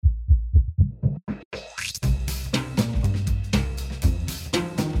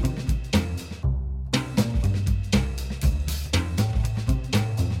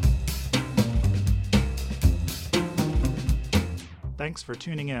Thanks for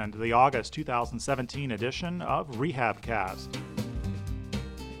tuning in to the August 2017 edition of RehabCast.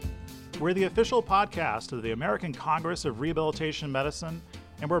 We're the official podcast of the American Congress of Rehabilitation Medicine,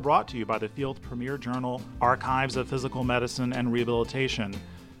 and we're brought to you by the field's premier journal, Archives of Physical Medicine and Rehabilitation.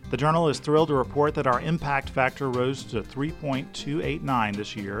 The journal is thrilled to report that our impact factor rose to 3.289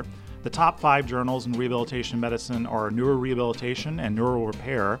 this year. The top 5 journals in rehabilitation medicine are Neurorehabilitation and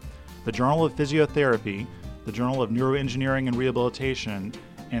Neurorepair, the Journal of Physiotherapy, the Journal of Neuroengineering and Rehabilitation,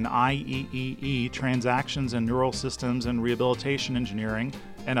 and IEEE Transactions in Neural Systems and Rehabilitation Engineering,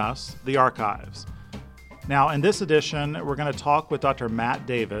 and us, the Archives. Now, in this edition, we're going to talk with Dr. Matt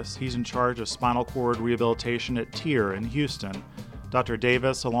Davis. He's in charge of spinal cord rehabilitation at TIRR in Houston. Dr.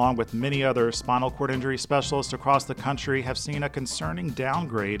 Davis, along with many other spinal cord injury specialists across the country, have seen a concerning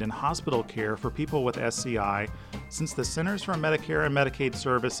downgrade in hospital care for people with SCI since the Centers for Medicare and Medicaid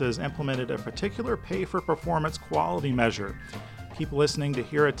Services implemented a particular pay-for-performance quality measure. Keep listening to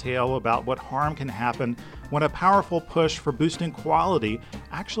hear a tale about what harm can happen when a powerful push for boosting quality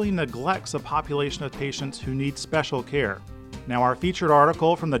actually neglects a population of patients who need special care. Now, our featured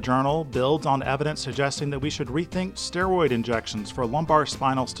article from the journal builds on evidence suggesting that we should rethink steroid injections for lumbar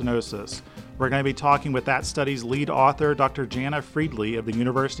spinal stenosis. We're going to be talking with that study's lead author, Dr. Jana Friedli of the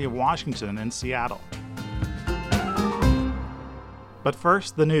University of Washington in Seattle. But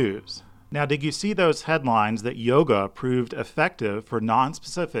first, the news. Now, did you see those headlines that yoga proved effective for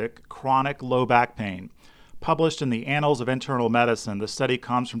nonspecific chronic low back pain? Published in the Annals of Internal Medicine, the study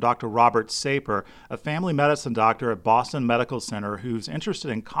comes from Dr. Robert Saper, a family medicine doctor at Boston Medical Center who's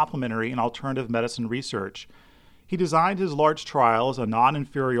interested in complementary and alternative medicine research. He designed his large trial as a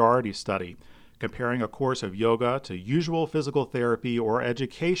non-inferiority study, comparing a course of yoga to usual physical therapy or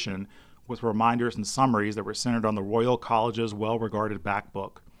education with reminders and summaries that were centered on the Royal College's well-regarded back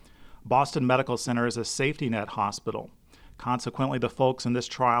book. Boston Medical Center is a safety net hospital. Consequently, the folks in this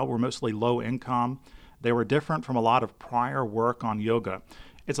trial were mostly low income. They were different from a lot of prior work on yoga.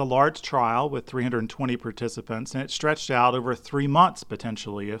 It's a large trial with 320 participants, and it stretched out over 3 months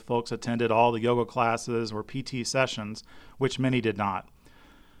potentially if folks attended all the yoga classes or PT sessions, which many did not.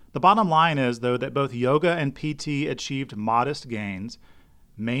 The bottom line is, though, that both yoga and PT achieved modest gains,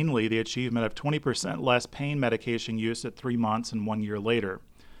 mainly the achievement of 20% less pain medication use at 3 months and 1 year later.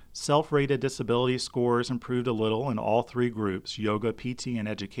 Self-rated disability scores improved a little in all 3 groups, yoga, PT, and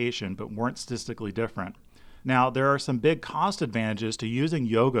education, but weren't statistically different. Now, there are some big cost advantages to using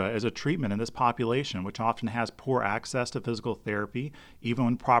yoga as a treatment in this population, which often has poor access to physical therapy, even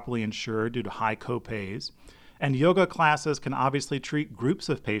when properly insured due to high co-pays. And yoga classes can obviously treat groups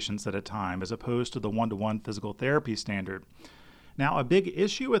of patients at a time, as opposed to the one-to-one physical therapy standard. Now, a big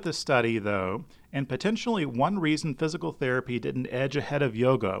issue with the study, though, and potentially one reason physical therapy didn't edge ahead of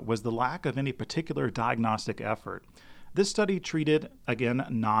yoga, was the lack of any particular diagnostic effort. This study treated, again,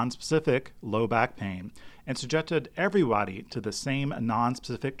 nonspecific low back pain and subjected everybody to the same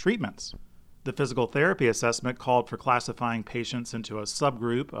nonspecific treatments. The physical therapy assessment called for classifying patients into a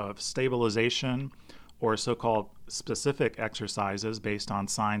subgroup of stabilization or so-called specific exercises based on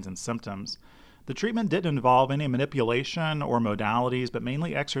signs and symptoms. The treatment didn't involve any manipulation or modalities, but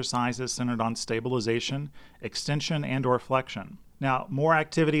mainly exercises centered on stabilization, extension, and/or flexion. Now, more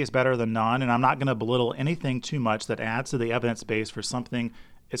activity is better than none, and I'm not going to belittle anything too much that adds to the evidence base for something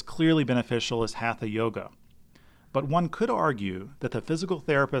as clearly beneficial as Hatha Yoga. But one could argue that the physical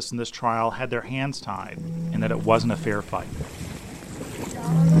therapists in this trial had their hands tied and that it wasn't a fair fight.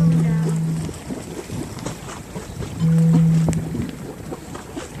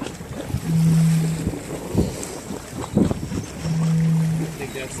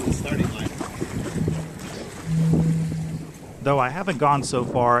 That's the starting line. Though I haven't gone so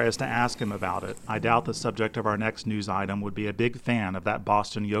far as to ask him about it, I doubt the subject of our next news item would be a big fan of that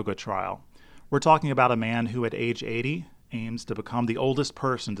Boston yoga trial. We're talking about a man who at age 80 aims to become the oldest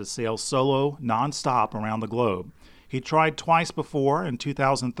person to sail solo nonstop around the globe. He tried twice before, in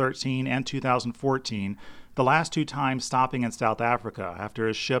 2013 and 2014, the last 2 times stopping in South Africa after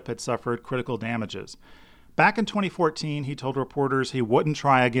his ship had suffered critical damages. Back in 2014, he told reporters he wouldn't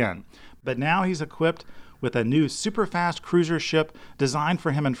try again, but now he's equipped with a new super-fast cruiser ship designed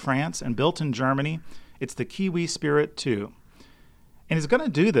for him in France and built in Germany. It's the Kiwi Spirit 2. And he's going to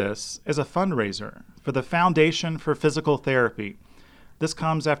do this as a fundraiser for the Foundation for Physical Therapy. This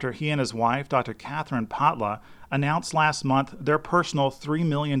comes after he and his wife, Dr. Catherine Patla, announced last month their personal $3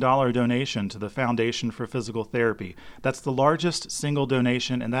 million donation to the Foundation for Physical Therapy. That's the largest single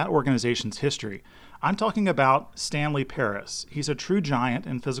donation in that organization's history. I'm talking about Stanley Paris. He's a true giant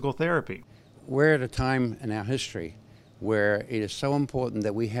in physical therapy. We're at a time in our history where it is so important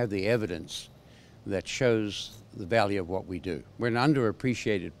that we have the evidence that shows the value of what we do. We're an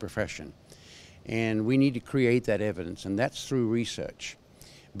underappreciated profession, and we need to create that evidence, and that's through research.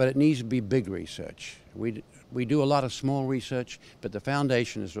 But it needs to be big research. We do a lot of small research, but the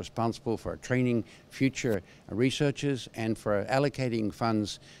foundation is responsible for training future researchers and for allocating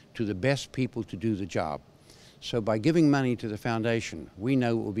funds to the best people to do the job. So by giving money to the foundation, we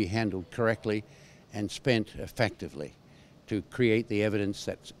know it will be handled correctly and spent effectively to create the evidence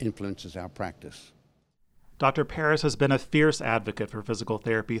that influences our practice. Dr. Parris has been a fierce advocate for physical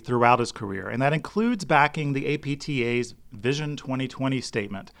therapy throughout his career, and that includes backing the APTA's Vision 2020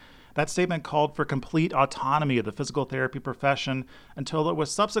 statement. That statement called for complete autonomy of the physical therapy profession until it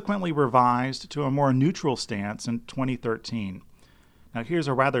was subsequently revised to a more neutral stance in 2013. Now here's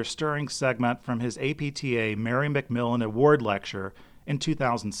a rather stirring segment from his APTA Mary McMillan Award lecture in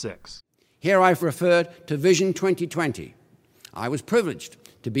 2006. Here I've referred to Vision 2020. I was privileged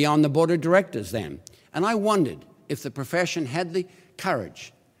to be on the board of directors then, and I wondered if the profession had the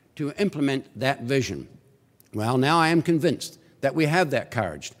courage to implement that vision. Well, now I am convinced that we have that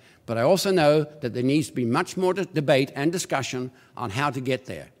courage, but I also know that there needs to be much more debate and discussion on how to get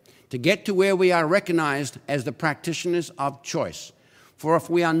there, to get to where we are recognized as the practitioners of choice. For if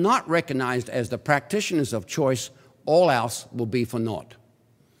we are not recognized as the practitioners of choice, all else will be for naught.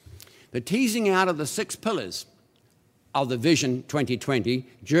 The teasing out of the 6 pillars of the Vision 2020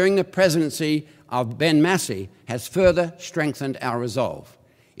 during the presidency of Ben Massey has further strengthened our resolve.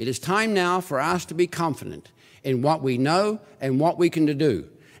 It is time now for us to be confident in what we know and what we can do,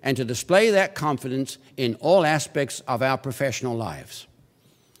 and to display that confidence in all aspects of our professional lives.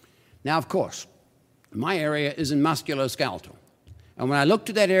 Now, of course, my area is in musculoskeletal. And when I look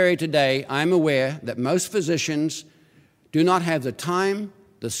to that area today, I'm aware that most physicians do not have the time,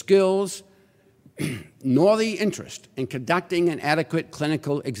 the skills, nor the interest in conducting an adequate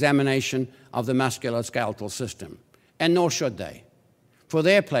clinical examination of the musculoskeletal system, and nor should they, for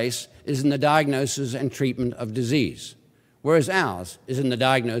their place is in the diagnosis and treatment of disease, whereas ours is in the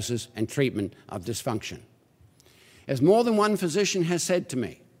diagnosis and treatment of dysfunction. As more than one physician has said to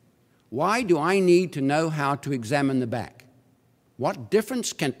me, why do I need to know how to examine the back? What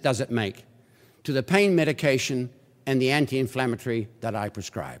difference does it make to the pain medication and the anti-inflammatory that I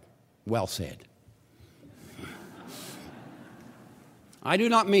prescribe? Well said. I do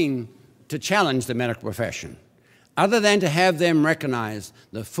not mean to challenge the medical profession, other than to have them recognize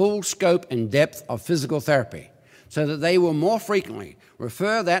the full scope and depth of physical therapy, so that they will more frequently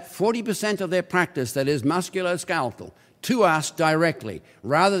refer that 40% of their practice that is musculoskeletal to us directly,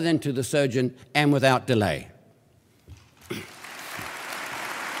 rather than to the surgeon and without delay.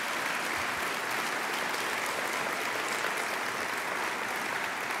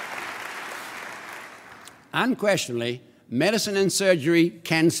 Unquestionably, medicine and surgery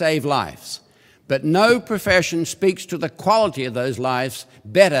can save lives, but no profession speaks to the quality of those lives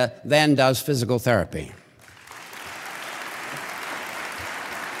better than does physical therapy.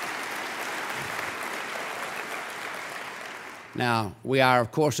 Now, we are,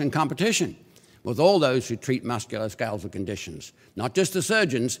 of course, in competition with all those who treat musculoskeletal conditions, not just the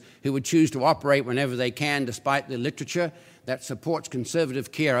surgeons who would choose to operate whenever they can despite the literature that supports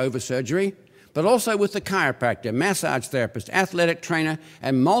conservative care over surgery, but also with the chiropractor, massage therapist, athletic trainer,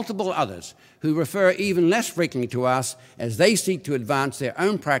 and multiple others who refer even less frequently to us as they seek to advance their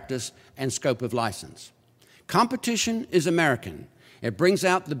own practice and scope of license. Competition is American. It brings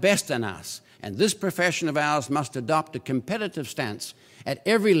out the best in us, and this profession of ours must adopt a competitive stance at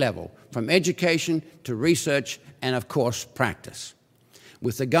every level, from education to research and, of course, practice.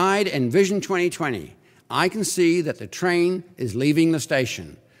 With the guide and Vision 2020, I can see that the train is leaving the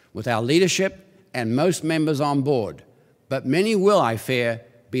station, with our leadership and most members on board, but many will, I fear,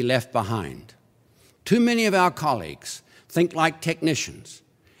 be left behind. Too many of our colleagues think like technicians,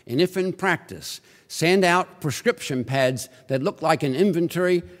 and if in practice, send out prescription pads that look like an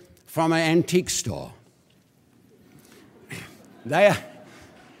inventory from an antique store.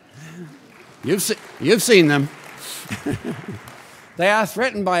 You've seen them. They are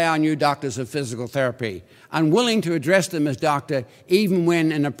threatened by our new doctors of physical therapy, unwilling to address them as doctor even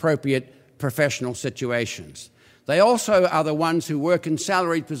when in appropriate professional situations. They also are the ones who work in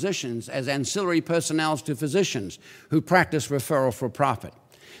salaried positions as ancillary personnel to physicians who practice referral for profit.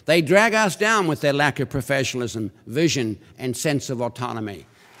 They drag us down with their lack of professionalism, vision, and sense of autonomy.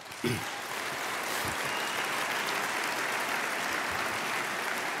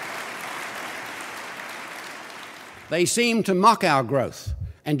 They seem to mock our growth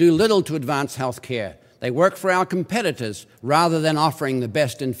and do little to advance health care. They work for our competitors rather than offering the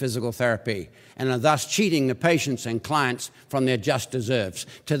best in physical therapy, and are thus cheating the patients and clients from their just deserves.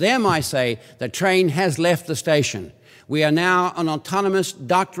 To them, I say, the train has left the station. We are now an autonomous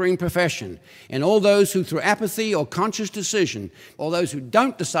doctoring profession, and all those who, through apathy or conscious decision, or those who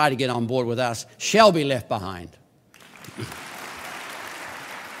don't decide to get on board with us, shall be left behind.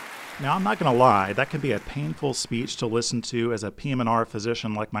 Now, I'm not going to lie, that can be a painful speech to listen to as a PM&R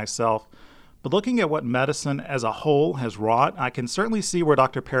physician like myself, but looking at what medicine as a whole has wrought, I can certainly see where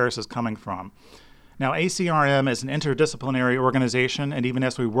Dr. Parris is coming from. Now, ACRM is an interdisciplinary organization, and even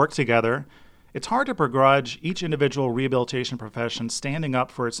as we work together, it's hard to begrudge each individual rehabilitation profession standing up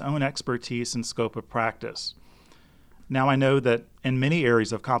for its own expertise and scope of practice. Now, I know that in many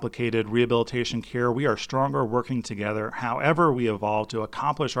areas of complicated rehabilitation care, we are stronger working together, however we evolve to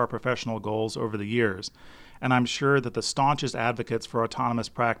accomplish our professional goals over the years. And I'm sure that the staunchest advocates for autonomous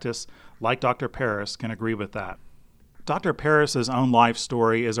practice, like Dr. Parris, can agree with that. Dr. Parris's own life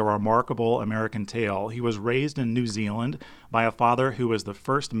story is a remarkable American tale. He was raised in New Zealand by a father who was the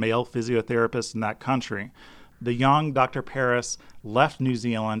first male physiotherapist in that country. The young Dr. Parris left New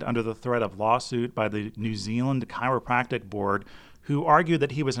Zealand under the threat of lawsuit by the New Zealand Chiropractic Board, who argued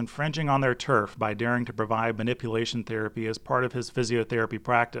that he was infringing on their turf by daring to provide manipulation therapy as part of his physiotherapy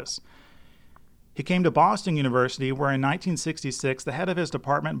practice. He came to Boston University, where in 1966 the head of his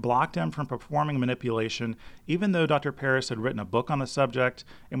department blocked him from performing manipulation, even though Dr. Parris had written a book on the subject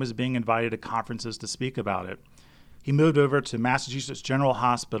and was being invited to conferences to speak about it. He moved over to Massachusetts General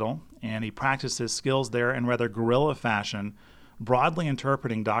Hospital, and he practiced his skills there in rather guerrilla fashion, broadly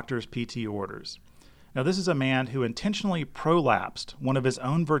interpreting doctors' PT orders. Now, this is a man who intentionally prolapsed one of his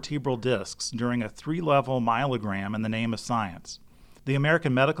own vertebral discs during a 3-level myelogram in the name of science. The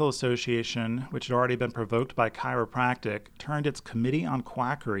American Medical Association, which had already been provoked by chiropractic, turned its Committee on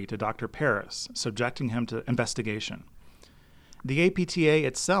Quackery to Dr. Parris, subjecting him to investigation. The APTA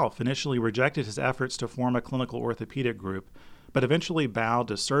itself initially rejected his efforts to form a clinical orthopedic group, but eventually bowed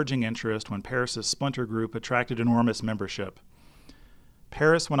to surging interest when Parris's splinter group attracted enormous membership.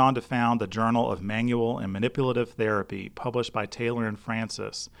 Parris went on to found the Journal of Manual and Manipulative Therapy, published by Taylor and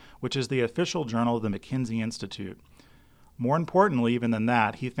Francis, which is the official journal of the McKinsey Institute. More importantly even than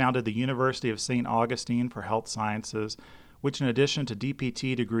that, he founded the University of St. Augustine for Health Sciences, which in addition to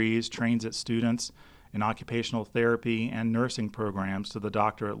DPT degrees trains its students in occupational therapy and nursing programs to the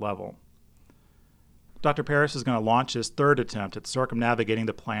doctorate level. Dr. Parris is going to launch his third attempt at circumnavigating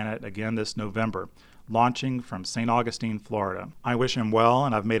the planet again this November, launching from St. Augustine, Florida. I wish him well,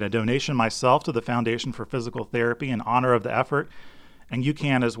 and I've made a donation myself to the Foundation for Physical Therapy in honor of the effort, and you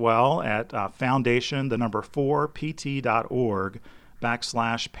can as well at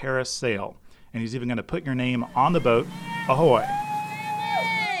foundation4pt.org/Parris Sale. And he's even going to put your name on the boat. Ahoy!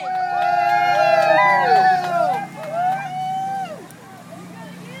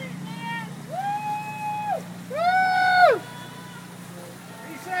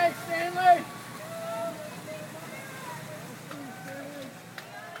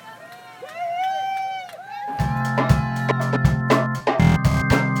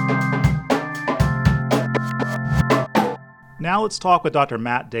 Now let's talk with Dr.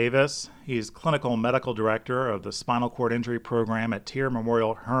 Matt Davis. He's Clinical Medical Director of the Spinal Cord Injury Program at TIER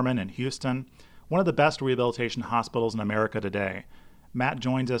Memorial Hermann in Houston, one of the best rehabilitation hospitals in America today. Matt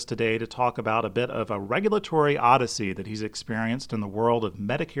joins us today to talk about a bit of a regulatory odyssey that he's experienced in the world of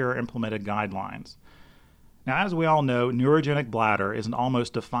Medicare-implemented guidelines. Now, as we all know, neurogenic bladder is an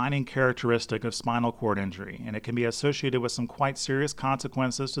almost defining characteristic of spinal cord injury, and it can be associated with some quite serious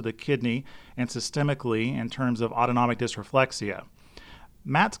consequences to the kidney and systemically in terms of autonomic dysreflexia.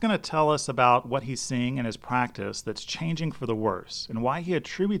 Matt's going to tell us about what he's seeing in his practice that's changing for the worse and why he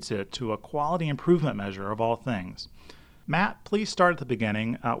attributes it to a quality improvement measure of all things. Matt, please start at the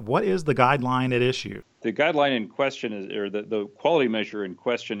beginning. What is the guideline at issue? The guideline in question is, or the quality measure in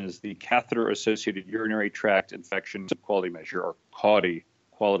question is the catheter-associated urinary tract infection quality measure, or CAUTI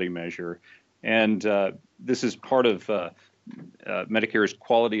quality measure. And this is part of Medicare's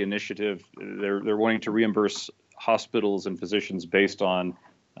quality initiative. They're wanting to reimburse hospitals and physicians based on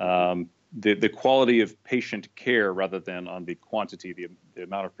the quality of patient care rather than on the quantity, the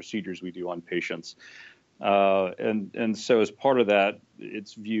amount of procedures we do on patients. And so as part of that,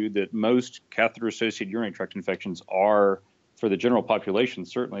 it's viewed that most catheter-associated urinary tract infections are, for the general population,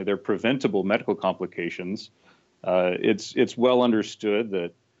 certainly, they're preventable medical complications. It's well understood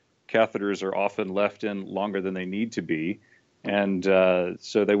that catheters are often left in longer than they need to be. And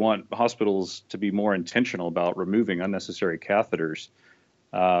so they want hospitals to be more intentional about removing unnecessary catheters.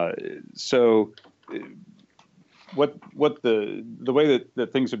 So what the way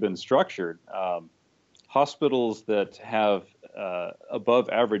that things have been structured, hospitals that have above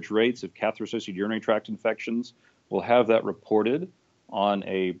average rates of catheter-associated urinary tract infections will have that reported on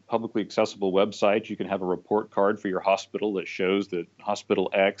a publicly accessible website. You can have a report card for your hospital that shows that Hospital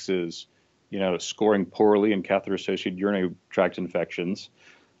X is, scoring poorly in catheter-associated urinary tract infections,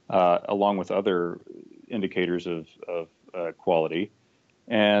 along with other indicators of quality.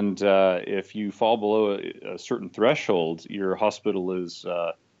 And if you fall below a certain threshold, your hospital is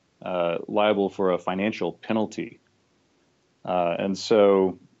liable for a financial penalty. And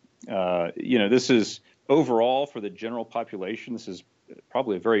so, this is overall for the general population, this is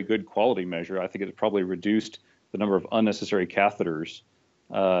probably a very good quality measure. I think it's probably reduced the number of unnecessary catheters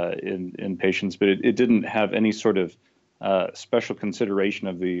in patients, but it didn't have any sort of special consideration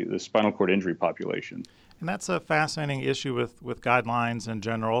of the spinal cord injury population. And that's a fascinating issue with guidelines in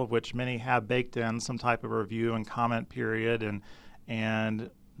general, which many have baked in some type of review and comment period, and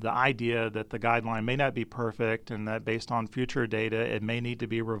the idea that the guideline may not be perfect and that based on future data, it may need to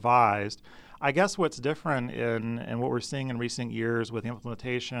be revised. I guess what's different in what we're seeing in recent years with the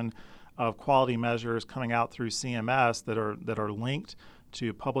implementation of quality measures coming out through CMS that are linked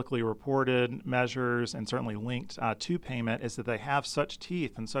to publicly reported measures and certainly linked to payment is that they have such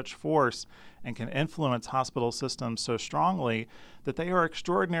teeth and such force and can influence hospital systems so strongly that they are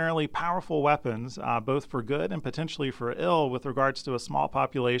extraordinarily powerful weapons, both for good and potentially for ill with regards to a small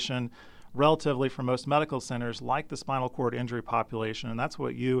population relatively for most medical centers like the spinal cord injury population. And that's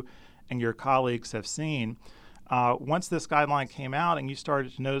what you and your colleagues have seen. Once this guideline came out and you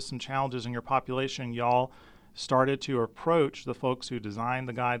started to notice some challenges in your population, y'all started to approach the folks who designed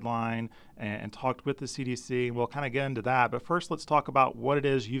the guideline and talked with the CDC. We'll kind of get into that. But first, let's talk about what it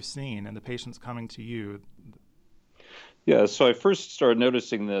is you've seen and the patients coming to you. Yeah, so I first started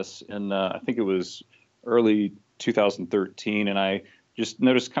noticing this in, I think it was early 2013, and I just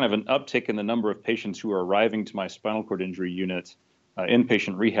noticed kind of an uptick in the number of patients who are arriving to my spinal cord injury unit,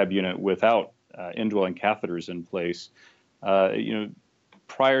 inpatient rehab unit, without indwelling catheters in place.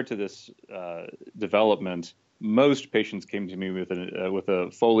 Prior to this development, most patients came to me with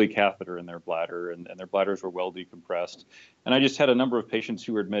a Foley catheter in their bladder, and their bladders were well decompressed. And I just had a number of patients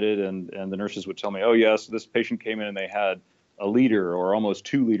who were admitted, and the nurses would tell me, oh, yes, this patient came in and they had a liter or almost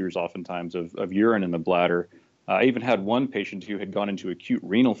 2 liters oftentimes of urine in the bladder. I even had one patient who had gone into acute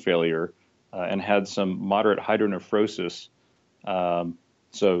renal failure and had some moderate hydronephrosis,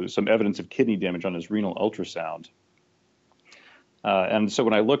 so some evidence of kidney damage on his renal ultrasound. And so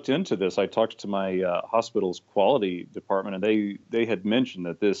when I looked into this, I talked to my hospital's quality department, and they had mentioned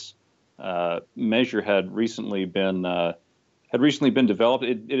that this measure had recently been developed.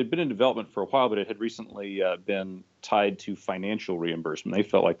 It had been in development for a while, but it had recently been tied to financial reimbursement. They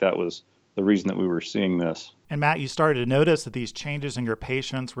felt like that was the reason that we were seeing this. And Matt, you started to notice that these changes in your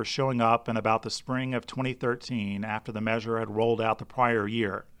patients were showing up in about the spring of 2013 after the measure had rolled out the prior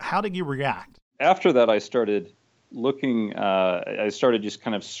year. How did you react? After that, I started looking, I started just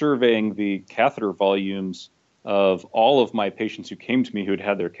kind of surveying the catheter volumes of all of my patients who came to me who had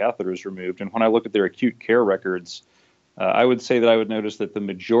had their catheters removed. And when I looked at their acute care records, I would say that I would notice that the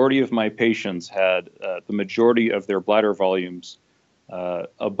majority of my patients had the majority of their bladder volumes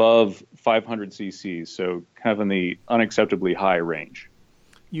above 500 cc's, so kind of in the unacceptably high range.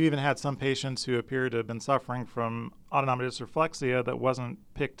 You even had some patients who appeared to have been suffering from autonomic dysreflexia that wasn't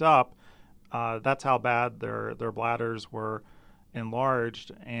picked up. That's how bad their bladders were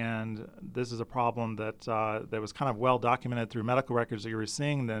enlarged, and this is a problem that was kind of well documented through medical records that you were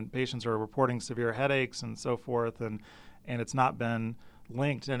seeing. Then patients are reporting severe headaches and so forth, and it's not been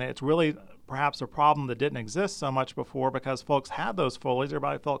linked. And it's really perhaps a problem that didn't exist so much before because folks had those Foleys.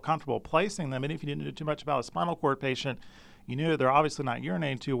 Everybody felt comfortable placing them, and if you didn't know too much about a spinal cord patient, you knew they're obviously not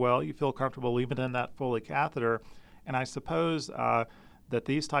urinating too well. You feel comfortable leaving in that Foley catheter. And I suppose that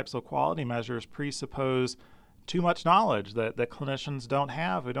these types of quality measures presuppose too much knowledge that clinicians don't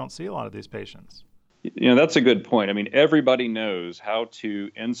have who don't see a lot of these patients. That's a good point. I mean, everybody knows how to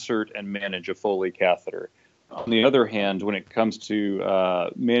insert and manage a Foley catheter. On the other hand, when it comes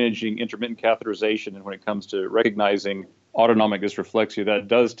to managing intermittent catheterization and when it comes to recognizing autonomic dysreflexia, that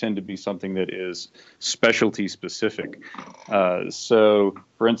does tend to be something that is specialty specific. So,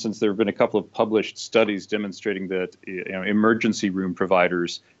 for instance, there have been a couple of published studies demonstrating that emergency room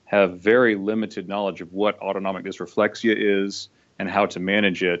providers have very limited knowledge of what autonomic dysreflexia is and how to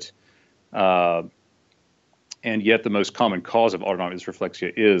manage it. And yet the most common cause of autonomic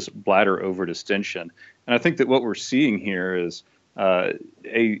dysreflexia is bladder overdistension. And I think that what we're seeing here is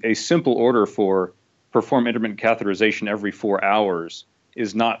a simple order for perform intermittent catheterization every 4 hours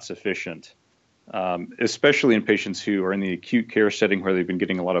is not sufficient. especially in patients who are in the acute care setting where they've been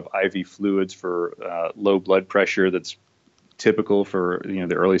getting a lot of IV fluids for low blood pressure that's typical for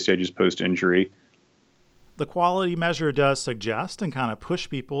the early stages post-injury. The quality measure does suggest and kind of push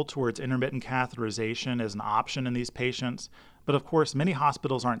people towards intermittent catheterization as an option in these patients. But of course, many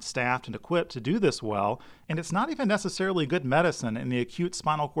hospitals aren't staffed and equipped to do this well, and it's not even necessarily good medicine in the acute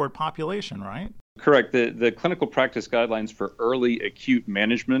spinal cord population, right? Correct. The clinical practice guidelines for early acute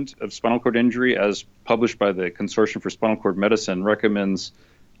management of spinal cord injury, as published by the Consortium for Spinal Cord Medicine, recommends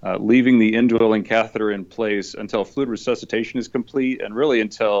leaving the indwelling catheter in place until fluid resuscitation is complete, and really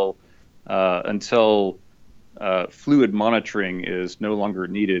until fluid monitoring is no longer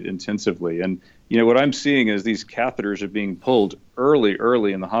needed intensively. And what I'm seeing is these catheters are being pulled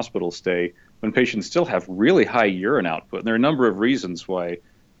early in the hospital stay when patients still have really high urine output. And there are a number of reasons why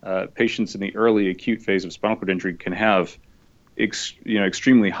patients in the early acute phase of spinal cord injury can have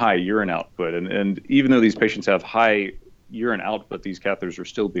extremely high urine output. And even though these patients have high urine output, these catheters are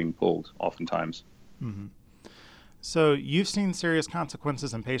still being pulled oftentimes. Mm-hmm. So you've seen serious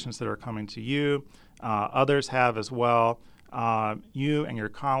consequences in patients that are coming to you. Others have as well. You and your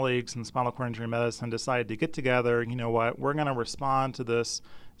colleagues in spinal cord injury medicine decided to get together. You know what? We're going to respond to this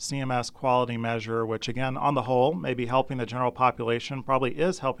CMS quality measure, which again, on the whole, may be helping the general population, probably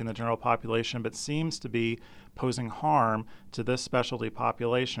is helping the general population, but seems to be posing harm to this specialty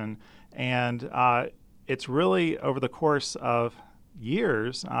population. And it's really over the course of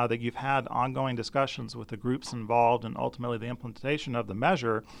years that you've had ongoing discussions with the groups involved and ultimately the implementation of the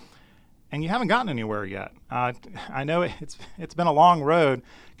measure, and you haven't gotten anywhere yet. I know it's been a long road.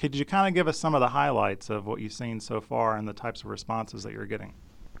 Could you kind of give us some of the highlights of what you've seen so far and the types of responses that you're getting?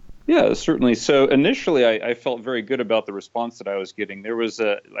 Yeah, certainly. So initially, I felt very good about the response that I was getting. There was,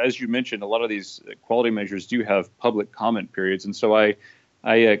 as you mentioned, a lot of these quality measures do have public comment periods, and so I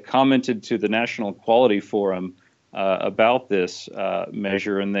commented to the National Quality Forum about this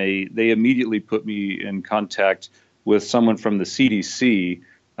measure, and they immediately put me in contact with someone from the CDC,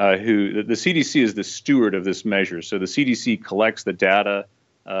 who the CDC is the steward of this measure. So the CDC collects the data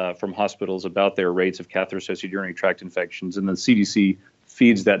from hospitals about their rates of catheter-associated urinary tract infections, and the CDC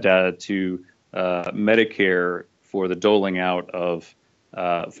feeds that data to Medicare for the doling out of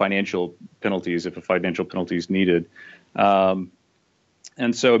financial penalties if a financial penalty is needed.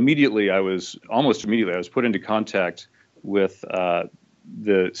 And so almost immediately, I was put into contact with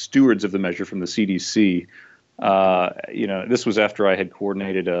the stewards of the measure from the CDC. This was after I had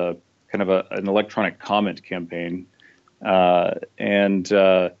coordinated an electronic comment campaign. And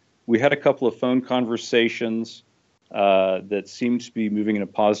we had a couple of phone conversations that seemed to be moving in a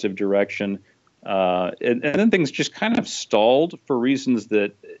positive direction. And then things just kind of stalled for reasons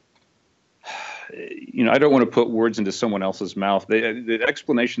that, I don't want to put words into someone else's mouth. The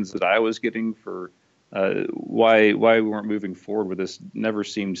explanations that I was getting for why we weren't moving forward with this never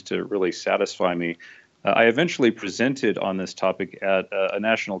seemed to really satisfy me. I eventually presented on this topic at a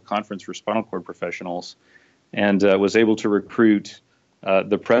national conference for spinal cord professionals, and was able to recruit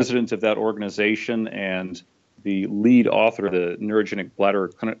the president of that organization and the lead author of the Neurogenic Bladder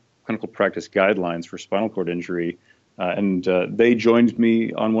Clinical Practice Guidelines for Spinal Cord Injury. And they joined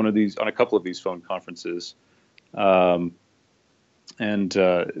me on a couple of these phone conferences. And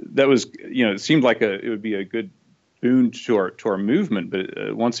that was, it seemed like it would be a good boon to our movement.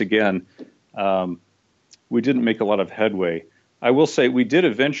 But once again, we didn't make a lot of headway. I will say we did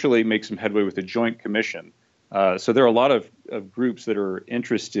eventually make some headway with the Joint Commission. So there are a lot of groups that are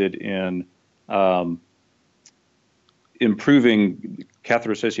interested in improving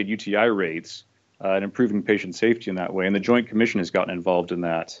catheter-associated UTI rates and improving patient safety in that way. And the Joint Commission has gotten involved in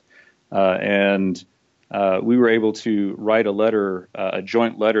that. And we were able to write a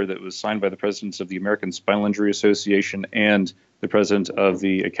joint letter that was signed by the presidents of the American Spinal Injury Association and the president of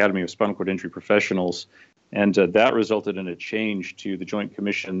the Academy of Spinal Cord Injury Professionals. And that resulted in a change to the Joint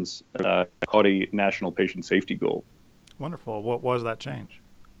Commission's quality national patient safety goal. Wonderful. What was that change?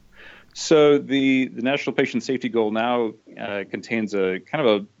 So the National Patient Safety Goal now contains a kind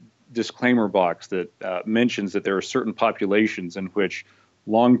of a disclaimer box that mentions that there are certain populations in which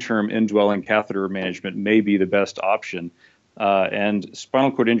long-term indwelling catheter management may be the best option. And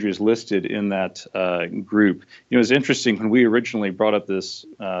spinal cord injury is listed in that group. It's interesting, when we originally brought up this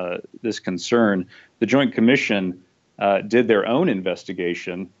concern, the Joint Commission did their own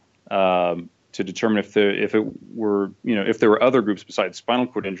investigation to determine if there were other groups besides spinal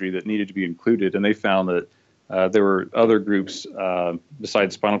cord injury that needed to be included, and they found that there were other groups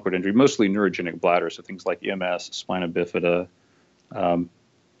besides spinal cord injury, mostly neurogenic bladder, so things like MS, spina bifida.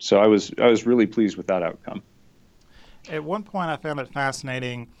 So I was really pleased with that outcome. At one point, I found it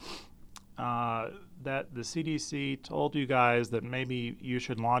fascinating that the CDC told you guys that maybe you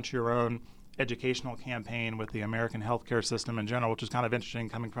should launch your own educational campaign with the American healthcare system in general, which is kind of interesting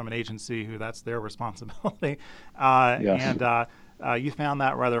coming from an agency who that's their responsibility. Yes. And you found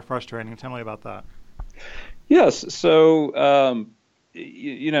that rather frustrating. Tell me about that. Yes. So,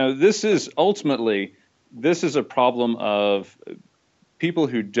 this is a problem of people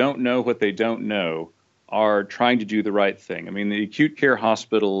who don't know what they don't know are trying to do the right thing. I mean, the acute care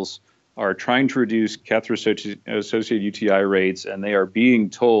hospitals are trying to reduce catheter-associated UTI rates, and they are being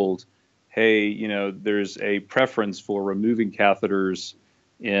told, hey, there's a preference for removing catheters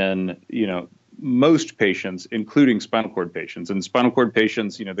in, most patients, including spinal cord patients. And spinal cord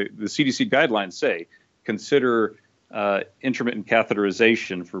patients, the CDC guidelines say, consider intermittent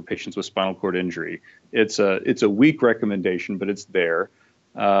catheterization for patients with spinal cord injury. It's a weak recommendation, but it's there,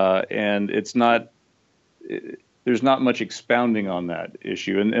 and it's not. There's not much expounding on that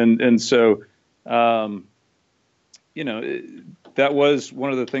issue, and so, that was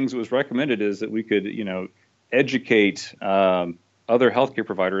one of the things that was recommended, is that we could, educate other healthcare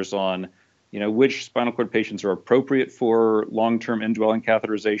providers on, which spinal cord patients are appropriate for long-term indwelling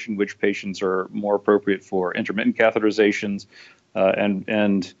catheterization, which patients are more appropriate for intermittent catheterizations,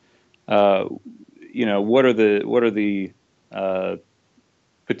 and what are the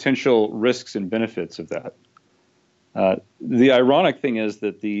potential risks and benefits of that. The ironic thing is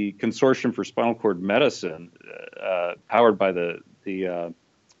that the Consortium for Spinal Cord Medicine, powered by the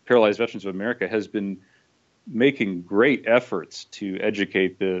Paralyzed Veterans of America, has been making great efforts to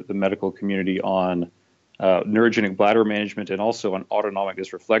educate the medical community on neurogenic bladder management and also on autonomic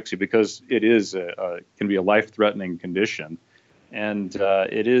dysreflexia, because it is can be a life-threatening condition, and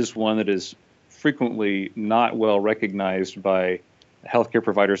it is one that is frequently not well recognized by healthcare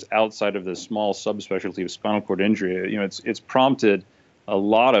providers outside of the small subspecialty of spinal cord injury. It's prompted a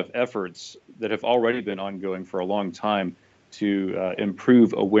lot of efforts that have already been ongoing for a long time to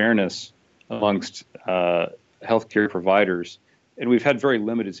improve awareness amongst healthcare providers, and we've had very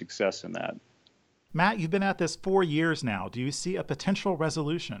limited success in that. Matt, you've been at this 4 years now. Do you see a potential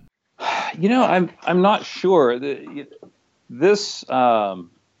resolution? I'm not sure.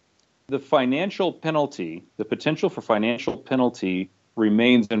 The financial penalty, the potential for financial penalty,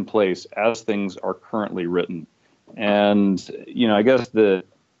 remains in place as things are currently written. And, I guess the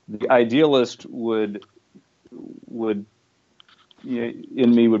idealist would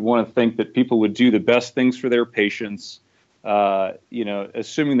in me would want to think that people would do the best things for their patients,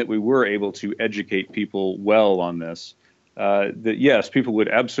 assuming that we were able to educate people well on this, that yes, people would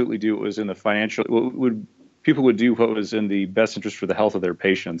absolutely do what was in the people would do what was in the best interest for the health of their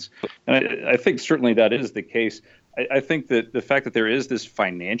patients. And I think certainly that is the case. I think that the fact that there is this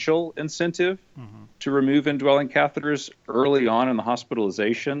financial incentive to remove indwelling catheters early on in the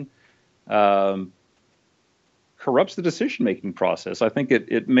hospitalization corrupts the decision-making process. I think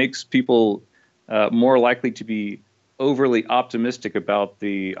it makes people more likely to be overly optimistic about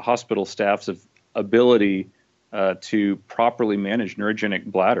the hospital staff's ability to properly manage neurogenic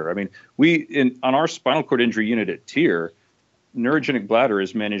bladder. I mean, on our spinal cord injury unit at TIR, neurogenic bladder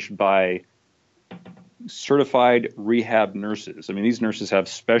is managed by certified rehab nurses. I mean, these nurses have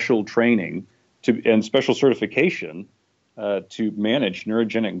special training and special certification to manage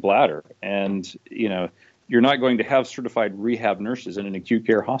neurogenic bladder. And, you're not going to have certified rehab nurses in an acute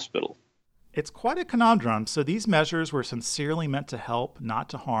care hospital. It's quite a conundrum. So these measures were sincerely meant to help, not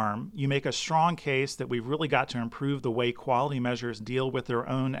to harm. You make a strong case that we've really got to improve the way quality measures deal with their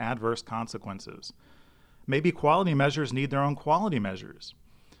own adverse consequences. Maybe quality measures need their own quality measures.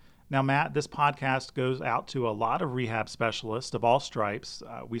 Now, Matt, this podcast goes out to a lot of rehab specialists of all stripes.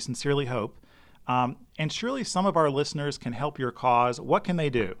 We sincerely hope. And surely some of our listeners can help your cause. What can they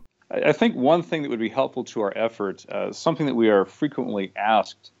do? I think one thing that would be helpful to our effort, something that we are frequently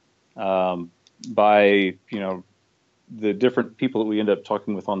asked by, the different people that we end up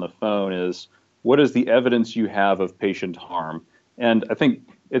talking with on the phone, is what is the evidence you have of patient harm? And I think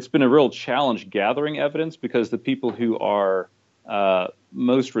it's been a real challenge gathering evidence, because the people who are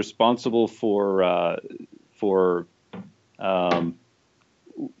most responsible for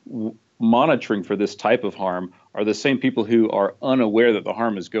monitoring for this type of harm are the same people who are unaware that the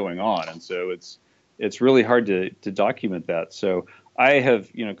harm is going on. And so it's really hard to document that. So I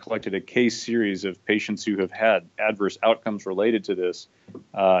have, collected a case series of patients who have had adverse outcomes related to this.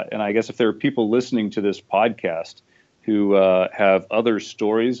 And I guess if there are people listening to this podcast who have other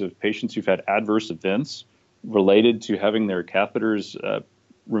stories of patients who've had adverse events related to having their catheters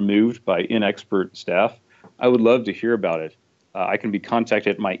removed by inexpert staff, I would love to hear about it. I can be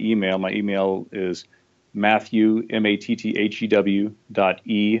contacted at my email. My email is Matthew, MATTHEW,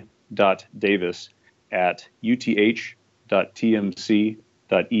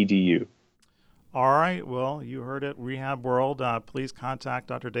 j.davis@uth.tmc.edu. All right. Well, you heard it, Rehab World. Please contact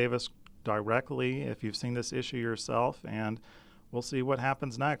Dr. Davis directly if you've seen this issue yourself, and we'll see what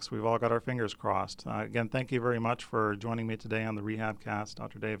happens next. We've all got our fingers crossed. Again, thank you very much for joining me today on the Rehabcast,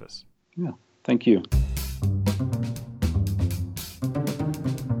 Dr. Davis. Yeah, thank you.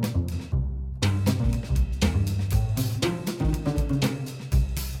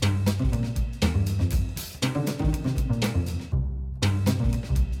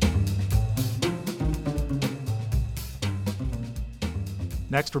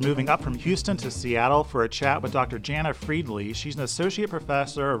 Next, we're moving up from Houston to Seattle for a chat with Dr. Jana Friedli. She's an associate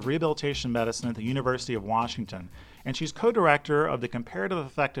professor of rehabilitation medicine at the University of Washington, and she's co-director of the Comparative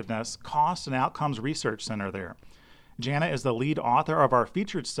Effectiveness, Cost, and Outcomes Research Center there. Jana is the lead author of our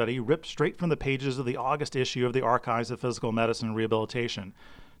featured study, ripped straight from the pages of the August issue of the Archives of Physical Medicine and Rehabilitation.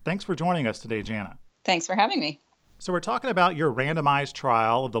 Thanks for joining us today, Jana. Thanks for having me. So we're talking about your randomized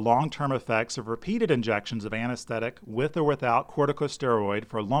trial of the long-term effects of repeated injections of anesthetic with or without corticosteroid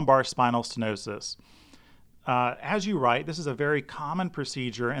for lumbar spinal stenosis. As you write, this is a very common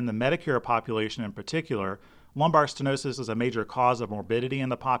procedure in the Medicare population in particular. Lumbar stenosis is a major cause of morbidity in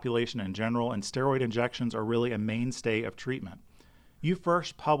the population in general, and steroid injections are really a mainstay of treatment. You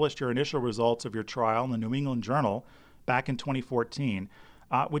first published your initial results of your trial in the New England Journal back in 2014.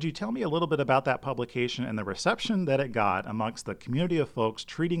 Would you tell me a little bit about that publication and the reception that it got amongst the community of folks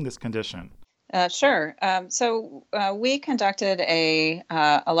treating this condition? Sure. So we conducted a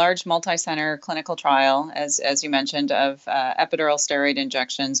large multi-center clinical trial, as you mentioned, of epidural steroid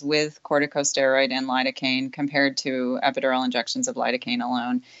injections with corticosteroid and lidocaine compared to epidural injections of lidocaine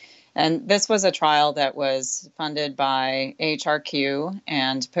alone. And this was a trial that was funded by AHRQ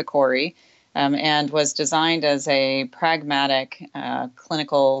and PCORI, and was designed as a pragmatic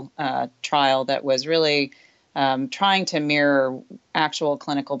clinical trial that was really trying to mirror actual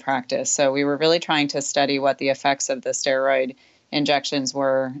clinical practice. So we were really trying to study what the effects of the steroid injections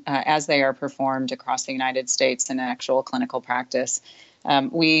were as they are performed across the United States in actual clinical practice.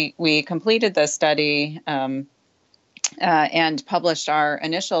 We completed the study and published our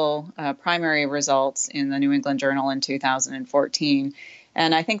initial primary results in the New England Journal in 2014.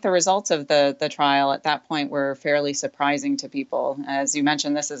 And I think the results of the trial at that point were fairly surprising to people. As you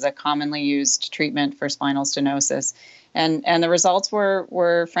mentioned, this is a commonly used treatment for spinal stenosis. And the results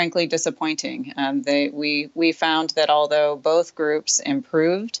were frankly disappointing. We found that although both groups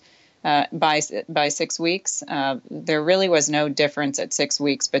improved by 6 weeks, there really was no difference at 6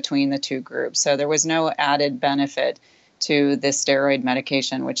 weeks between the two groups. So there was no added benefit to this steroid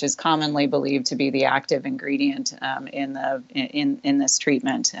medication, which is commonly believed to be the active ingredient in this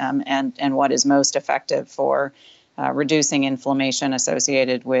treatment, and what is most effective for reducing inflammation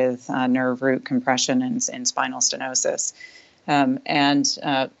associated with nerve root compression and spinal stenosis. At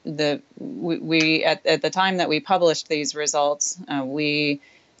the time that we published these results, we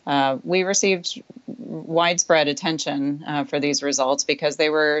received widespread attention for these results because they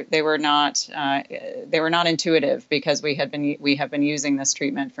were not intuitive, because we have been using this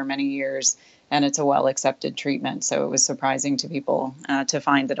treatment for many years, and it's a well accepted treatment. So it was surprising to people to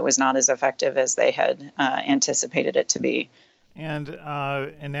find that it was not as effective as they had anticipated it to be. And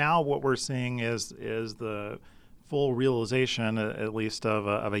now what we're seeing is the full realization, at least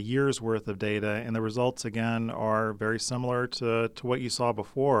of a year's worth of data, and the results again are very similar to what you saw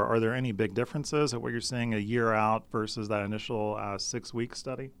before. Are there any big differences at what you're seeing a year out versus that initial 6-week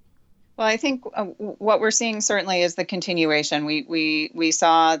study? Well, I think what we're seeing certainly is the continuation. We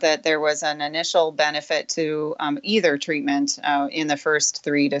saw that there was an initial benefit to either treatment in the first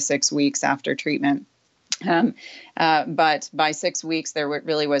 3 to 6 weeks after treatment. But by 6 weeks, there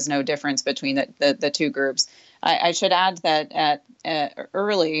really was no difference between the two groups. I should add that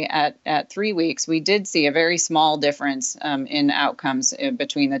early at 3 weeks, we did see a very small difference in outcomes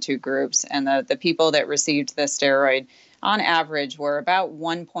between the two groups. And the people that received the steroid, on average, were about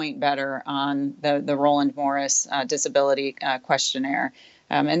 1 point better on the Roland Morris disability questionnaire.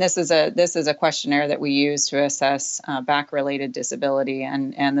 And this is a questionnaire that we use to assess back-related disability,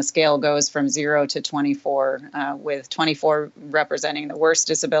 and the scale goes from 0 to 24, with 24 representing the worst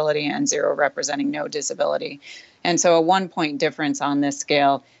disability and 0 representing no disability. And so a 1 point difference on this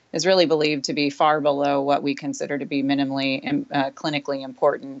scale is really believed to be far below what we consider to be minimally clinically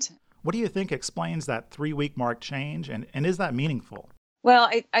important. What do you think explains that 3-week mark change, and is that meaningful? Well,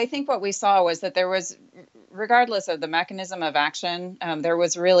 I think what we saw was that there was, regardless of the mechanism of action, there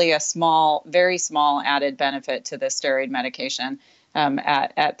was really a very small added benefit to the steroid medication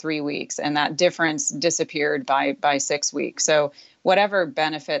at 3 weeks, and that difference disappeared by 6 weeks. So whatever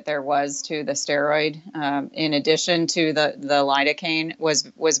benefit there was to the steroid, in addition to the lidocaine,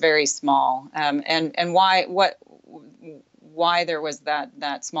 was very small. And why there was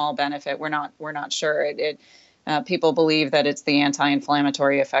that small benefit, we're not sure. People believe that it's the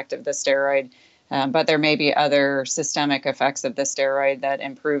anti-inflammatory effect of the steroid. But there may be other systemic effects of the steroid that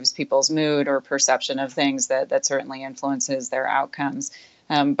improves people's mood or perception of things that certainly influences their outcomes.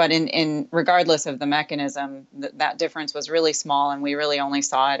 But in regardless of the mechanism, that difference was really small, and we really only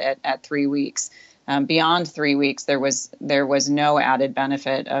saw it at 3 weeks. Beyond 3 weeks, there was no added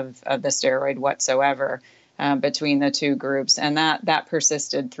benefit of the steroid whatsoever between the two groups, and that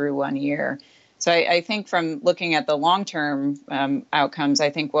persisted through 1 year. So I think from looking at the long-term outcomes,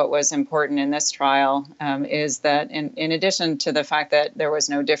 I think what was important in this trial is that in addition to the fact that there was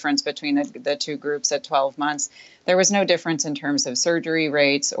no difference between the two groups at 12 months, there was no difference in terms of surgery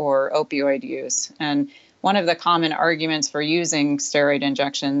rates or opioid use. And one of the common arguments for using steroid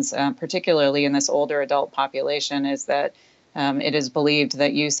injections, particularly in this older adult population, is that it is believed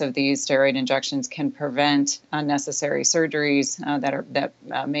that use of these steroid injections can prevent unnecessary surgeries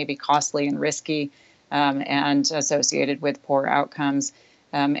that may be costly and risky and associated with poor outcomes,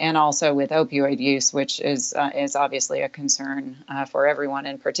 and also with opioid use, which is obviously a concern for everyone,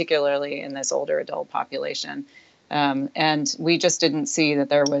 and particularly in this older adult population. And we just didn't see that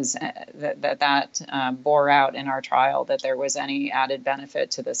there was that bore out in our trial, that there was any added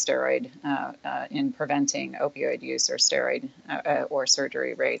benefit to the steroid in preventing opioid use or steroid or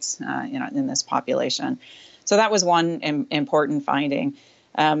surgery rates in this population. So that was one important finding.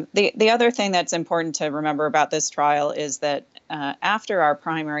 The other thing that's important to remember about this trial is that after our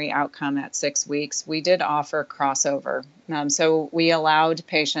primary outcome at 6 weeks, we did offer crossover. So we allowed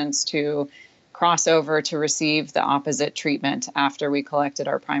patients to cross over to receive the opposite treatment after we collected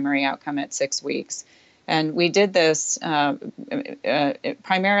our primary outcome at 6 weeks. And we did this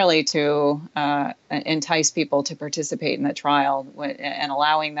primarily to entice people to participate in the trial and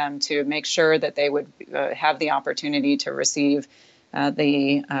allowing them to make sure that they would have the opportunity to receive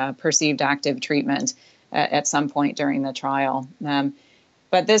the perceived active treatment at some point during the trial.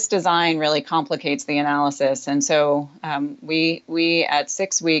 But this design really complicates the analysis. And so we at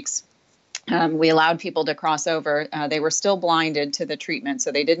 6 weeks, we allowed people to cross over. They were still blinded to the treatment,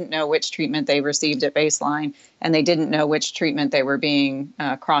 so they didn't know which treatment they received at baseline, and they didn't know which treatment they were being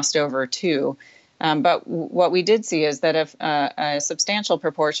crossed over to. But what we did see is that if a substantial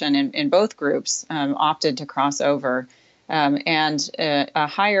proportion in both groups opted to cross over, and a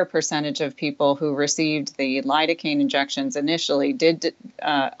higher percentage of people who received the lidocaine injections initially did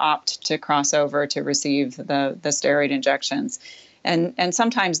opt to cross over to receive the steroid injections. And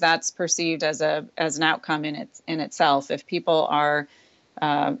sometimes that's perceived as an outcome in itself. If people are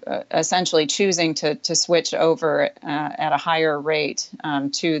essentially choosing to switch over at a higher rate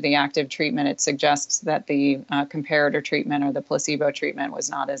to the active treatment, it suggests that the comparator treatment or the placebo treatment was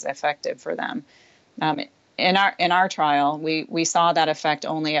not as effective for them. In our trial, we saw that effect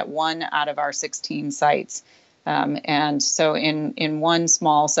only at 1 out of our 16 sites. And so in one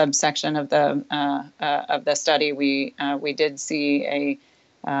small subsection of the study, we did see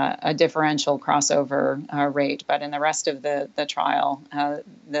a differential crossover rate, but in the rest of the trial,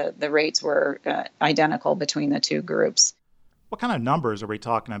 the rates were identical between the two groups. What kind of numbers are we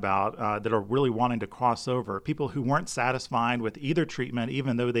talking about that are really wanting to cross over? People who weren't satisfied with either treatment,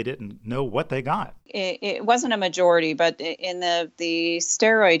 even though they didn't know what they got? It wasn't a majority, but in the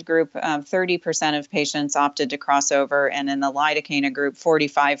steroid group, 30% of patients opted to cross over, and in the lidocaine group,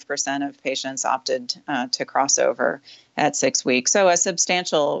 45% of patients opted to cross over at 6 weeks. So a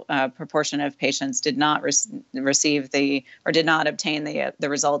substantial proportion of patients did not receive or did not obtain the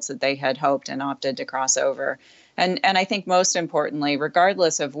results that they had hoped and opted to cross over. And I think most importantly,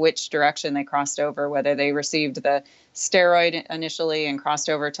 regardless of which direction they crossed over, whether they received the steroid initially and crossed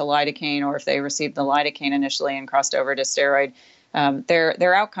over to lidocaine, or if they received the lidocaine initially and crossed over to steroid,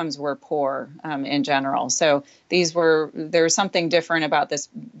 their outcomes were poor in general. So there was something different about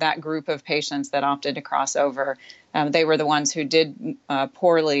that group of patients that opted to cross over. They were the ones who did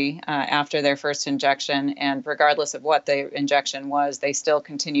poorly after their first injection, and regardless of what the injection was, they still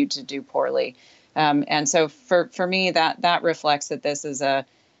continued to do poorly. And so for me, that reflects that this is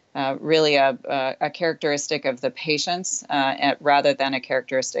really a characteristic of the patients rather than a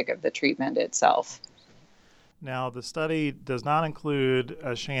characteristic of the treatment itself. Now, the study does not include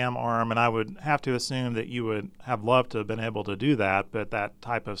a sham arm, and I would have to assume that you would have loved to have been able to do that, but that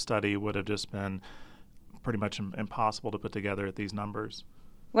type of study would have just been pretty much impossible to put together at these numbers.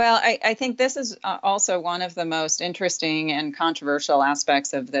 Well, I think this is also one of the most interesting and controversial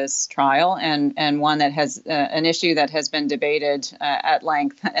aspects of this trial, and one that has an issue that has been debated at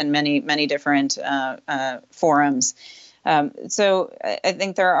length in many different forums. So I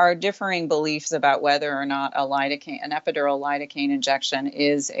think there are differing beliefs about whether or not an epidural lidocaine injection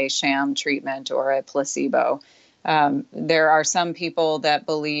is a sham treatment or a placebo. There are some people that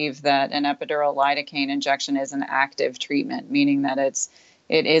believe that an epidural lidocaine injection is an active treatment, meaning that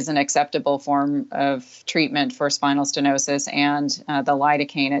it is an acceptable form of treatment for spinal stenosis, and the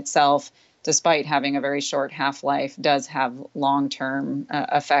lidocaine itself, despite having a very short half-life, does have long-term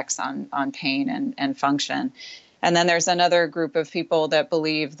effects on pain and function. And then there's another group of people that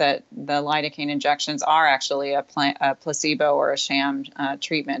believe that the lidocaine injections are actually a placebo or a sham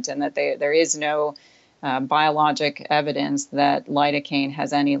treatment, and that there is no biologic evidence that lidocaine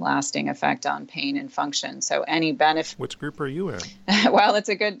has any lasting effect on pain and function. So any benefit. Which group are you in? Well, it's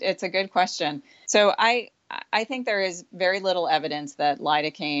a good question. So I think there is very little evidence that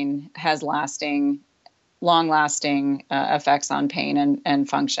lidocaine has long-lasting effects on pain and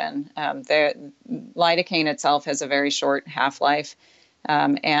function. The lidocaine itself has a very short half-life.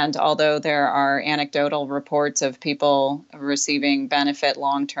 And although there are anecdotal reports of people receiving benefit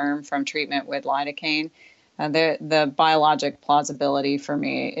long-term from treatment with lidocaine, the biologic plausibility for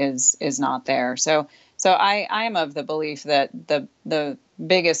me is not there. So I am of the belief that the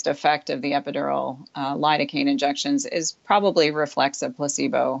biggest effect of the epidural lidocaine injections probably reflects a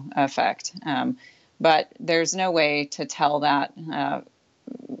placebo effect. But there's no way to tell that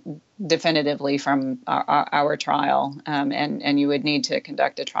definitively from our trial, and you would need to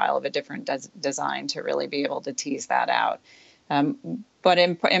conduct a trial of a different design to really be able to tease that out. But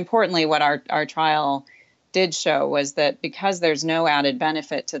importantly, what our trial did show was that because there's no added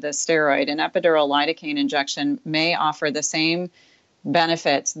benefit to the steroid, an epidural lidocaine injection may offer the same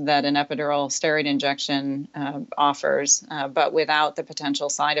benefits that an epidural steroid injection offers, but without the potential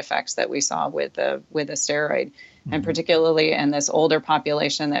side effects that we saw with the steroid. Mm-hmm. And particularly in this older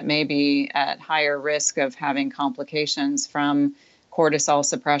population that may be at higher risk of having complications from cortisol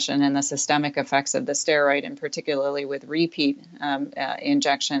suppression and the systemic effects of the steroid, and particularly with repeat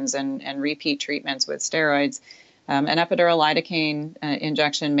injections and repeat treatments with steroids. An epidural lidocaine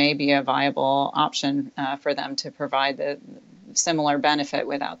injection may be a viable option for them to provide the similar benefit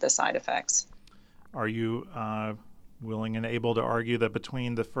without the side effects. Are you willing and able to argue that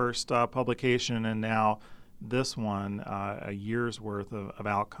between the first publication and now this one, a year's worth of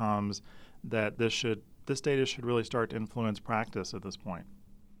outcomes, that this data should really start to influence practice at this point?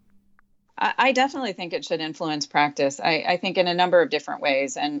 I definitely think it should influence practice. I think in a number of different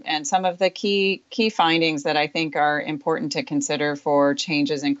ways, and some of the key findings that I think are important to consider for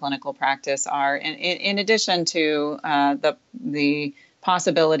changes in clinical practice are, in addition to the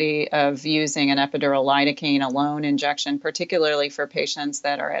possibility of using an epidural lidocaine alone injection, particularly for patients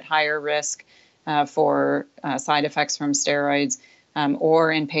that are at higher risk for side effects from steroids,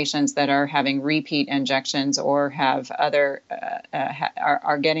 or in patients that are having repeat injections or have other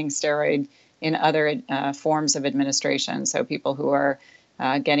are getting steroid in other forms of administration. So people who are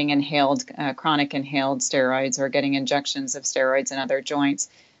getting chronic inhaled steroids or getting injections of steroids in other joints,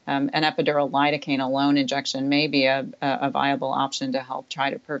 an epidural lidocaine alone injection may be a viable option to help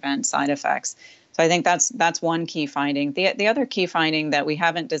try to prevent side effects. So I think that's one key finding. The other key finding that we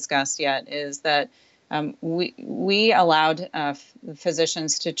haven't discussed yet is that we allowed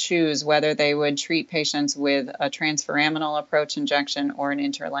physicians to choose whether they would treat patients with a transforaminal approach injection or an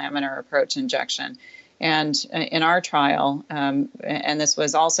interlaminar approach injection. And in our trial, and this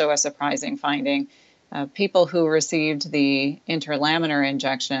was also a surprising finding, people who received the interlaminar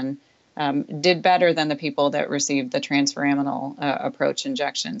injection did better than the people that received the transforaminal approach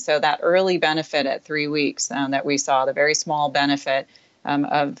injection. So that early benefit at 3 weeks that we saw, the very small benefit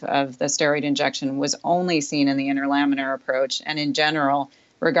of the steroid injection, was only seen in the interlaminar approach. And in general,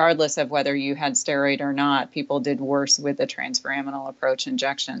 regardless of whether you had steroid or not, people did worse with the transforaminal approach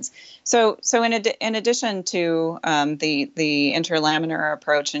injections. So in addition to the interlaminar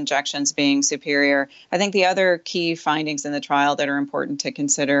approach injections being superior, I think the other key findings in the trial that are important to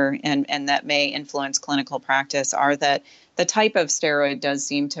consider and that may influence clinical practice are that the type of steroid does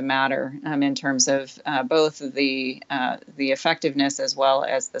seem to matter in terms of both the effectiveness as well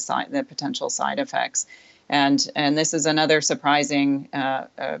as the potential side effects. And this is another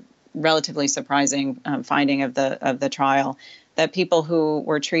relatively surprising finding of the trial, that people who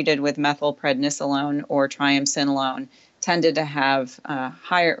were treated with methylprednisolone or triamcinolone tended to have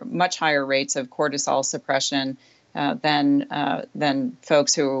much higher rates of cortisol suppression than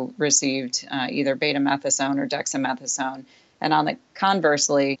folks who received either betamethasone or dexamethasone. And on the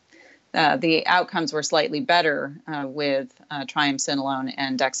conversely, the outcomes were slightly better with triamcinolone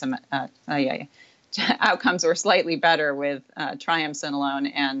and outcomes were slightly better with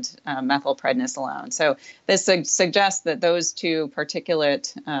triamcinolone and methylprednisolone. So this suggests that those two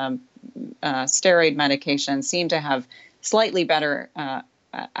particulate steroid medications seem to have slightly better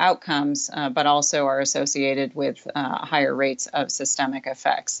outcomes, but also are associated with higher rates of systemic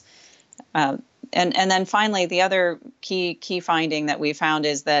effects. And then finally, the other key finding that we found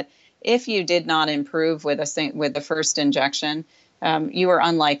is that if you did not improve with the first injection, you are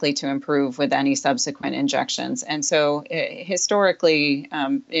unlikely to improve with any subsequent injections. And so historically,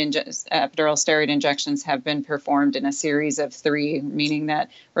 epidural steroid injections have been performed in a series of 3, meaning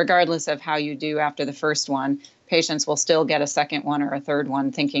that regardless of how you do after the first one, patients will still get a second one or a third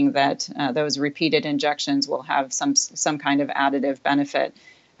one, thinking that those repeated injections will have some kind of additive benefit.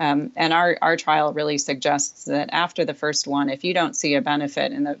 And our trial really suggests that after the first one, if you don't see a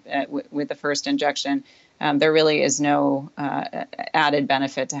benefit with the first injection, there really is no added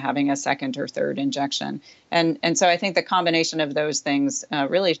benefit to having a second or third injection. And so I think the combination of those things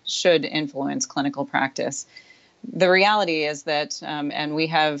really should influence clinical practice. The reality is that, and we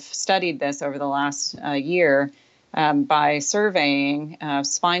have studied this over the last year, by surveying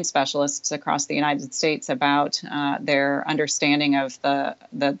spine specialists across the United States about their understanding of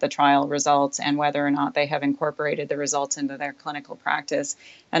the trial results and whether or not they have incorporated the results into their clinical practice.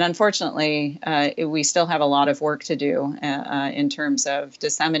 And unfortunately, we still have a lot of work to do in terms of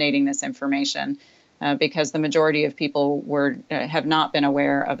disseminating this information because the majority of people have not been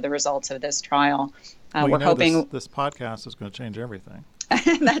aware of the results of this trial. We're hoping this podcast is going to change everything.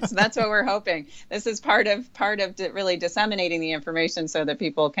 That's what we're hoping. This is part of really disseminating the information so that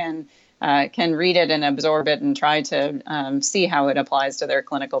people can read it and absorb it and try to see how it applies to their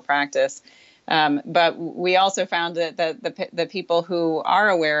clinical practice. But we also found that the people who are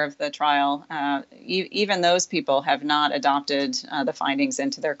aware of the trial, even those people have not adopted the findings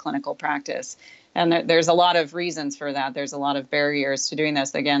into their clinical practice. And there's a lot of reasons for that. There's a lot of barriers to doing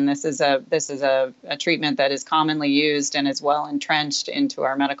this. Again, this is a treatment that is commonly used and is well entrenched into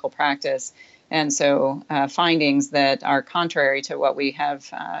our medical practice. And so findings that are contrary to what we have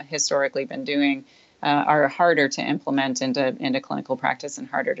historically been doing are harder to implement into clinical practice and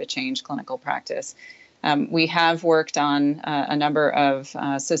harder to change clinical practice. We have worked on a number of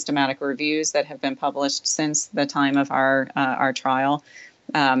systematic reviews that have been published since the time of our trial.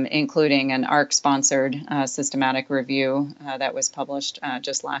 Including an ARC-sponsored systematic review that was published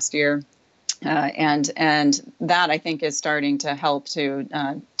just last year. And that, I think, is starting to help to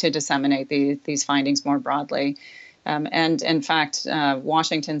disseminate these findings more broadly. And in fact,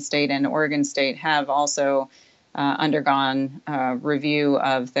 Washington State and Oregon State have also undergone review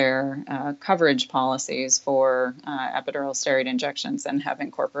of their coverage policies for epidural steroid injections and have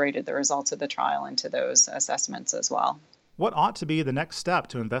incorporated the results of the trial into those assessments as well. What ought to be the next step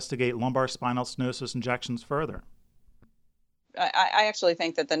to investigate lumbar spinal stenosis injections further? I actually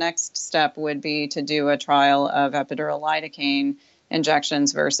think that the next step would be to do a trial of epidural lidocaine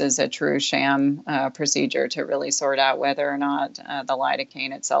injections versus a true sham procedure to really sort out whether or not the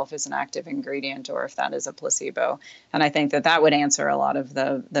lidocaine itself is an active ingredient or if that is a placebo. And I think that would answer a lot of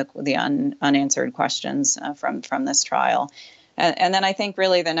the unanswered questions from this trial. And then I think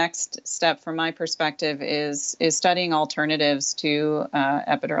really the next step from my perspective is studying alternatives to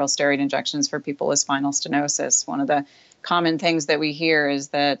epidural steroid injections for people with spinal stenosis. One of the common things that we hear is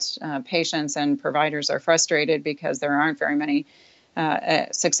that patients and providers are frustrated because there aren't very many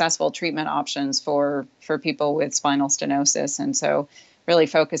successful treatment options for people with spinal stenosis. And so really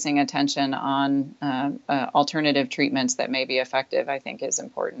focusing attention on alternative treatments that may be effective, I think, is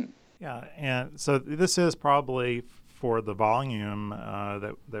important. Yeah, and so this is probably for the volume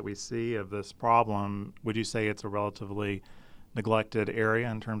that we see of this problem, would you say it's a relatively neglected area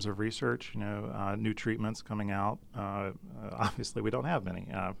in terms of research? New treatments coming out. Obviously, we don't have many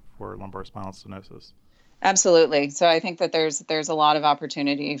for lumbar spinal stenosis. Absolutely. So I think that there's a lot of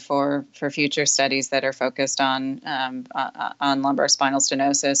opportunity for future studies that are focused on lumbar spinal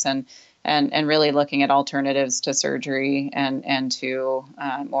stenosis and really looking at alternatives to surgery and to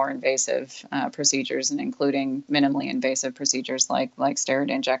more invasive procedures, and including minimally invasive procedures like steroid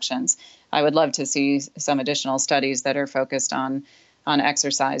injections. I would love to see some additional studies that are focused on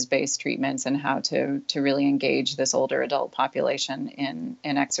exercise-based treatments and how to really engage this older adult population in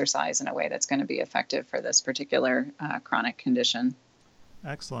exercise in a way that's going to be effective for this particular chronic condition.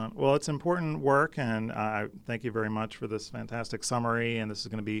 Excellent. Well, it's important work, and I thank you very much for this fantastic summary, and this is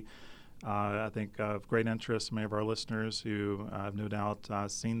going to be I think of great interest to many of our listeners who have no doubt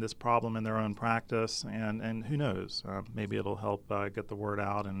seen this problem in their own practice, and who knows, maybe it'll help get the word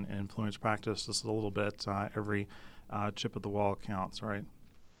out and influence practice just a little bit. Every chip at the wall counts, right?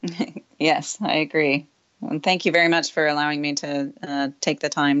 Yes, I agree. And thank you very much for allowing me to take the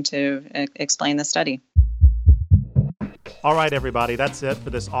time to explain the study. All right, everybody, that's it for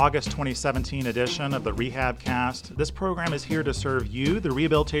this August 2017 edition of the RehabCast. This program is here to serve you, the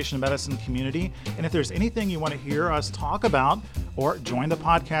rehabilitation medicine community. And if there's anything you want to hear us talk about or join the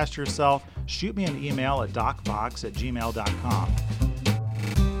podcast yourself, shoot me an email at docfox@gmail.com.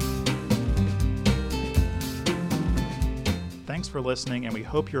 Thanks for listening, and we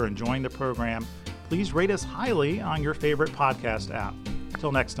hope you're enjoying the program. Please rate us highly on your favorite podcast app.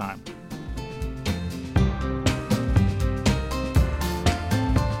 Till next time.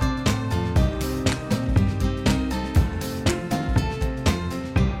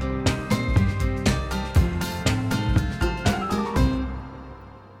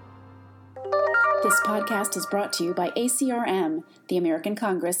 This podcast is brought to you by ACRM, the American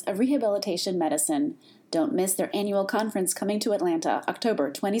Congress of Rehabilitation Medicine. Don't miss their annual conference coming to Atlanta, October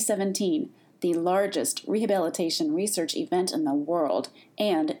 2017, the largest rehabilitation research event in the world,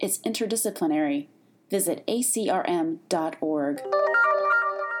 and it's interdisciplinary. Visit acrm.org.